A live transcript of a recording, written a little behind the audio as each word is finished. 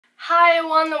Hi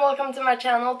everyone and welcome to my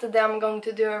channel. Today I'm going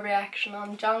to do a reaction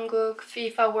on Jungkook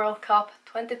FIFA World Cup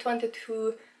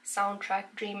 2022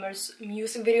 soundtrack Dreamers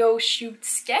music video shoot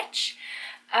sketch.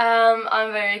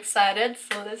 I'm very excited,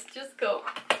 so let's just go.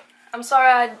 I'm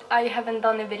sorry I haven't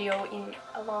done a video in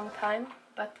a long time,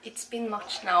 but it's been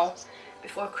much now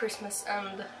before Christmas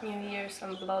and New Year's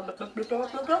and blah blah blah blah blah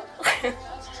blah blah.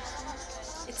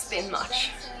 It's been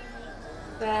much,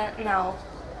 but now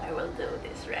I will do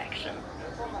this reaction.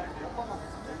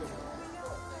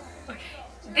 Okay,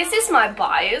 this is my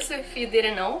bias, if you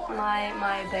didn't know. My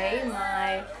bae,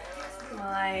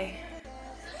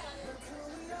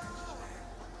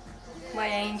 my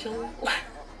angel.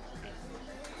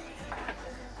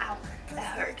 Ow,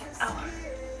 that hurt. Ow.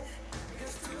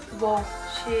 Whoa,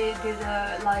 she did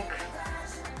a like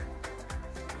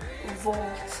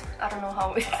vault. I don't know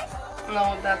how it.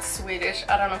 No, that's Swedish.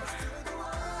 I don't know.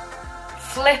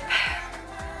 Flip.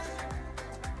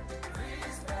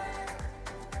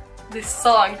 This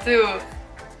song too.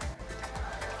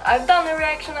 I've done a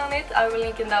reaction on it. I will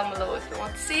link it down below if you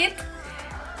want to see it.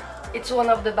 It's one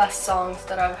of the best songs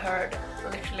that I've heard.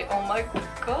 Literally, oh my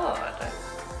god.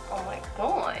 Oh my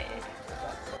god.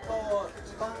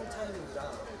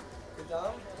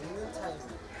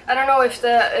 I don't know if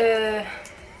the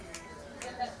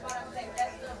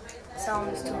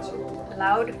sound is too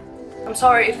loud. I'm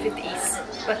sorry if it is,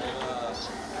 but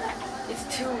it's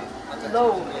too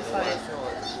low if I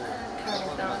turn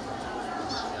it down.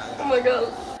 Oh my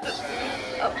god.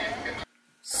 Oh.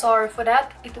 Sorry for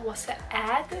that, it was an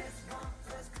ad.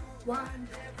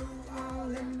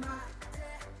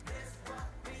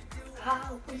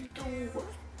 How we do.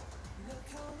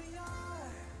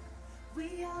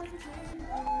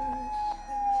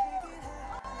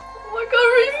 Oh my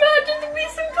god, imagine to be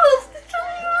so close to each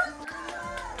other.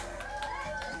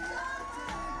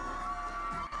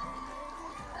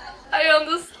 I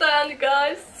understand,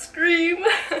 guys. Scream.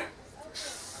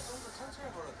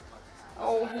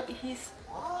 Oh, he's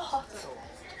hot.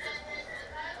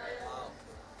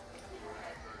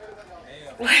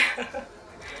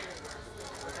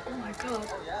 Oh my god.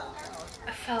 A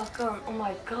falcon. Oh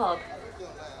my god.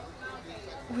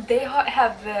 They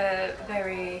have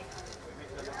very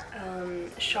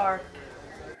sharp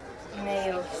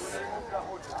nails.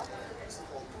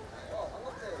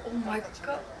 Oh my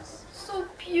god. So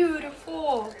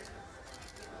beautiful.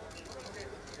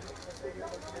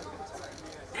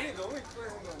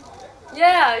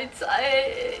 Yeah, its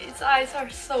eyes are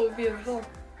so beautiful.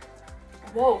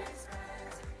 Whoa.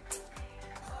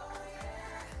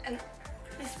 And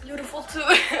it's beautiful too.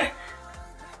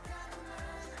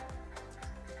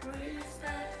 Where is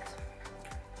that?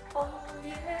 Oh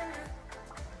yeah.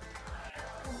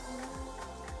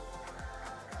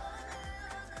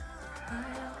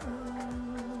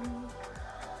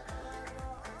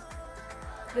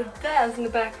 The dance in the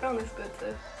background is good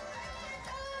too.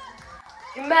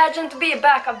 Imagine to be a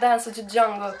backup dancer to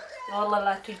Jungkook.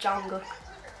 To Jungkook.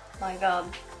 My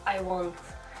god, I want.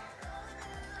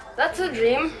 That's a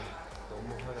dream.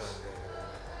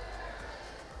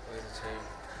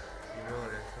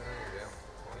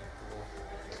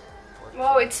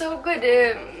 Wow, it's so good.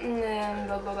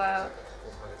 Blah, blah, blah.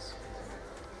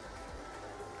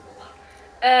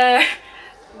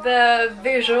 The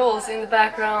visuals in the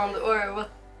background, or what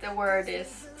the word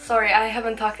is. Sorry, I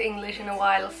haven't talked English in a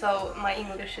while, so my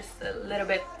English is a little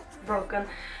bit broken.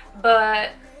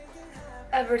 But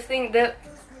everything, the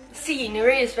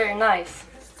scenery is very nice.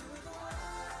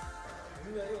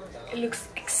 It looks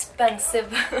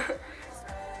expensive.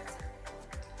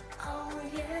 Oh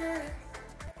yeah.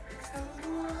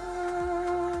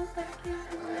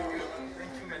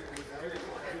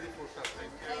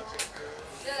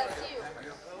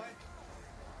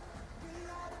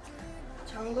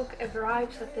 Jungkook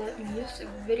arrives at the music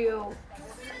video.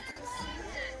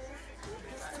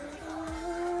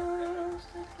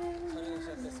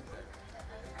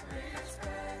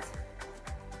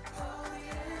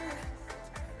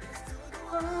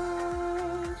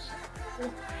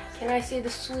 Can I see the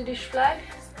Swedish flag?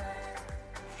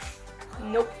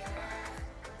 Nope.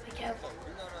 I can't.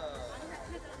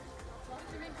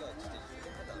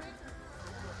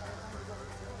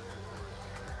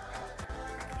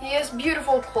 He has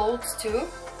beautiful clothes too.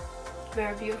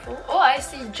 Very beautiful. Oh, I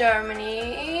see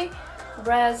Germany,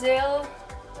 Brazil.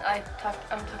 I'm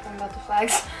talking about the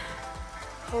flags.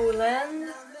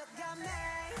 Poland.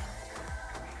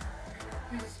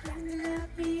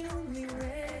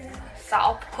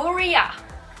 South Korea.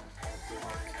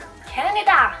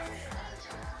 Canada.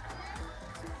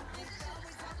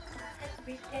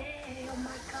 Every day, oh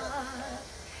my god.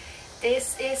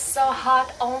 This is so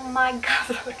hot. Oh my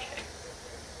god. Okay.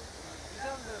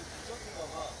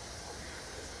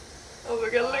 Oh my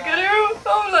god, look at him.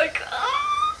 I'm like,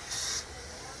 ah.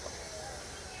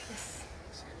 Yes.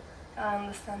 I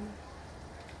understand.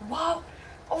 Wow,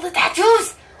 all the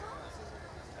tattoos!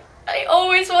 I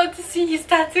always want to see his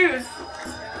tattoos.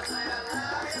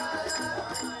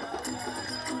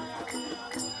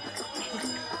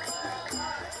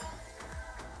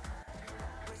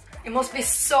 It must be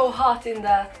so hot in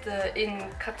that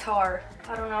in Qatar.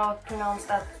 I don't know how to pronounce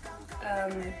that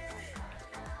word.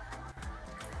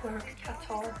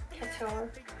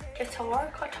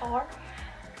 Qatar.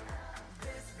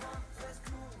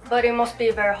 But it must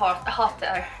be very hot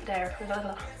there.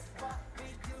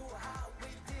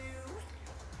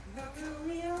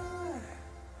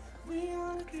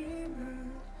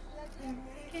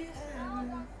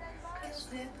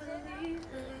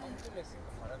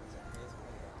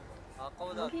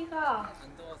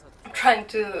 I'm trying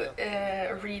to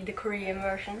read the Korean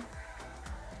version.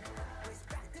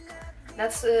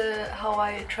 That's how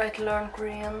I try to learn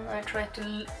Korean. I try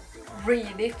to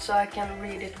read it so I can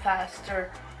read it faster.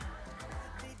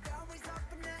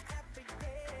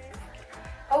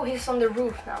 Oh, he's on the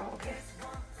roof now, okay.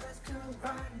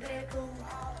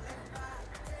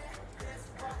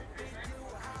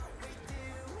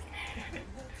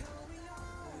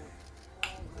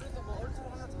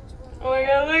 Oh my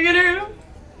god, look at him!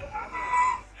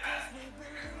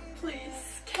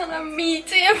 Please, can I meet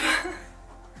him?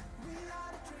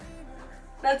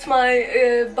 That's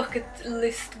my bucket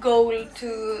list goal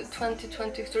to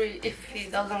 2023. If he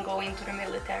doesn't go into the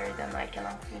military, then I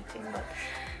cannot meet him, but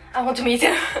I want to meet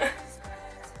him.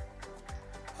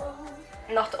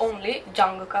 Not only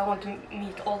Jungkook, I want to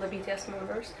meet all the BTS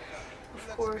members, of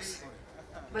course.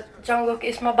 But Jungkook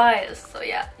is my bias, so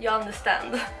yeah, you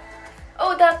understand.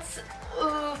 Oh, that's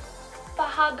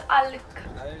Fahad Al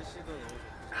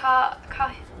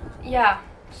yeah,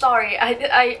 sorry,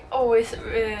 I always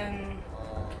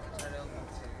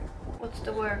what's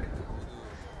the word?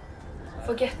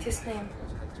 Forget his name.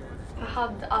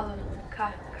 Fahad Al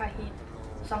Kahid,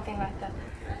 something like that.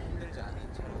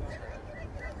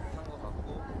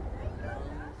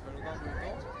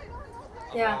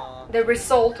 Yeah, the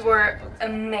results were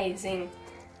amazing.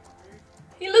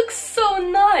 He looks so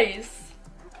nice.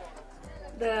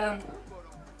 The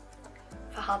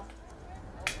Fahad.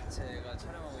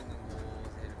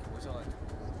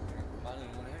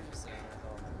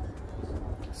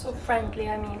 So friendly,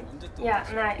 I mean. Yeah,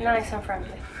 nice and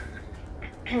friendly.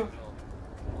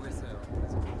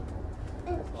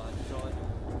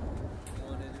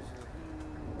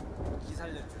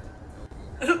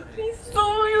 He's so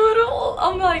beautiful.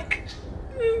 I'm like,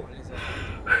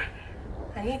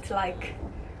 I need to like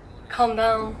calm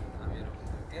down.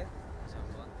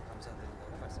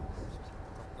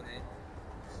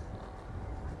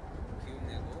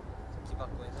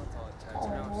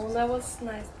 Oh, that was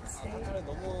nice to say.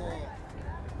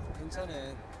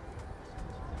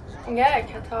 Yeah,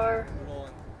 Qatar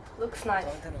looks nice.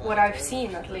 What I've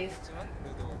seen, at least.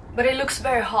 But it looks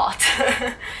very hot.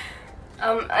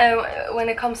 When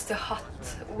it comes to hot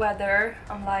weather,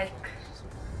 I'm like,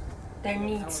 there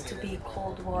needs to be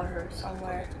cold water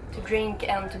somewhere to drink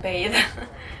and to bathe.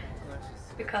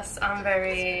 Because I'm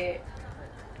very,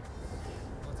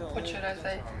 what should I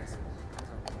say?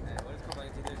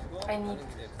 I need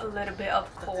a little bit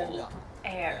of cold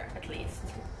air, at least.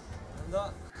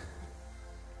 You're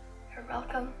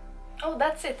welcome. Oh,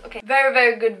 that's it. Okay.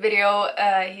 Very good video.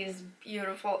 He's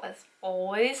beautiful as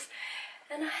always.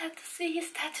 And I had to see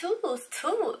his tattoos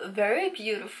too. Very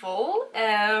beautiful.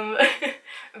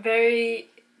 Very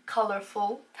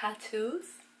colorful tattoos.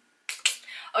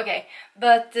 Okay,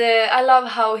 but I love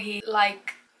how he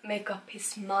like make up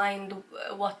his mind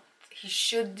what he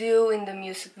should do in the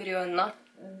music video and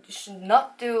should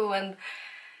not do, and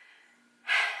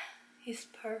he's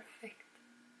perfect.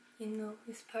 You know,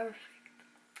 he's perfect.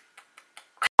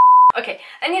 Okay,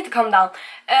 I need to calm down,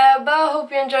 but I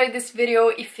hope you enjoyed this video.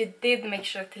 If you did, make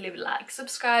sure to leave a like,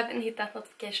 subscribe and hit that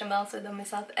notification bell so you don't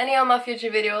miss out any of my future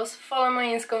videos. Follow my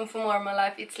Instagram for more of my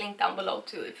life, it's linked down below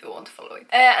too if you want to follow it.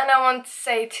 And I want to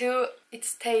say too,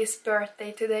 it's Tae's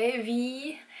birthday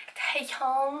today.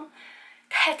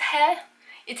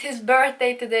 It's his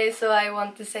birthday today, so I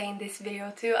want to say in this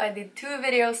video too, I did 2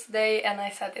 videos today and I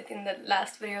said it in the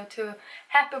last video too.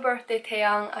 Happy birthday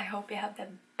Taeyang, I hope you have the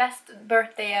best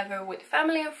birthday ever with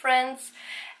family and friends,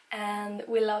 and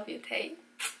we love you Tae.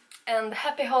 And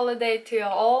happy holiday to you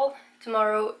all.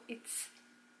 Tomorrow it's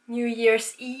New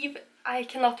Year's Eve, I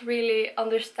cannot really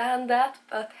understand that,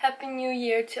 but Happy New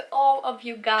Year to all of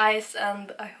you guys,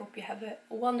 and I hope you have a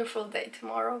wonderful day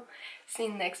tomorrow. See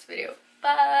you in the next video.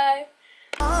 Bye!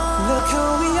 Look who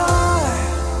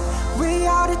we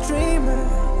are the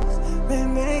dreamers, we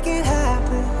make it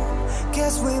happen,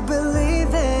 guess we believe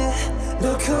it.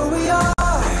 Look who we are.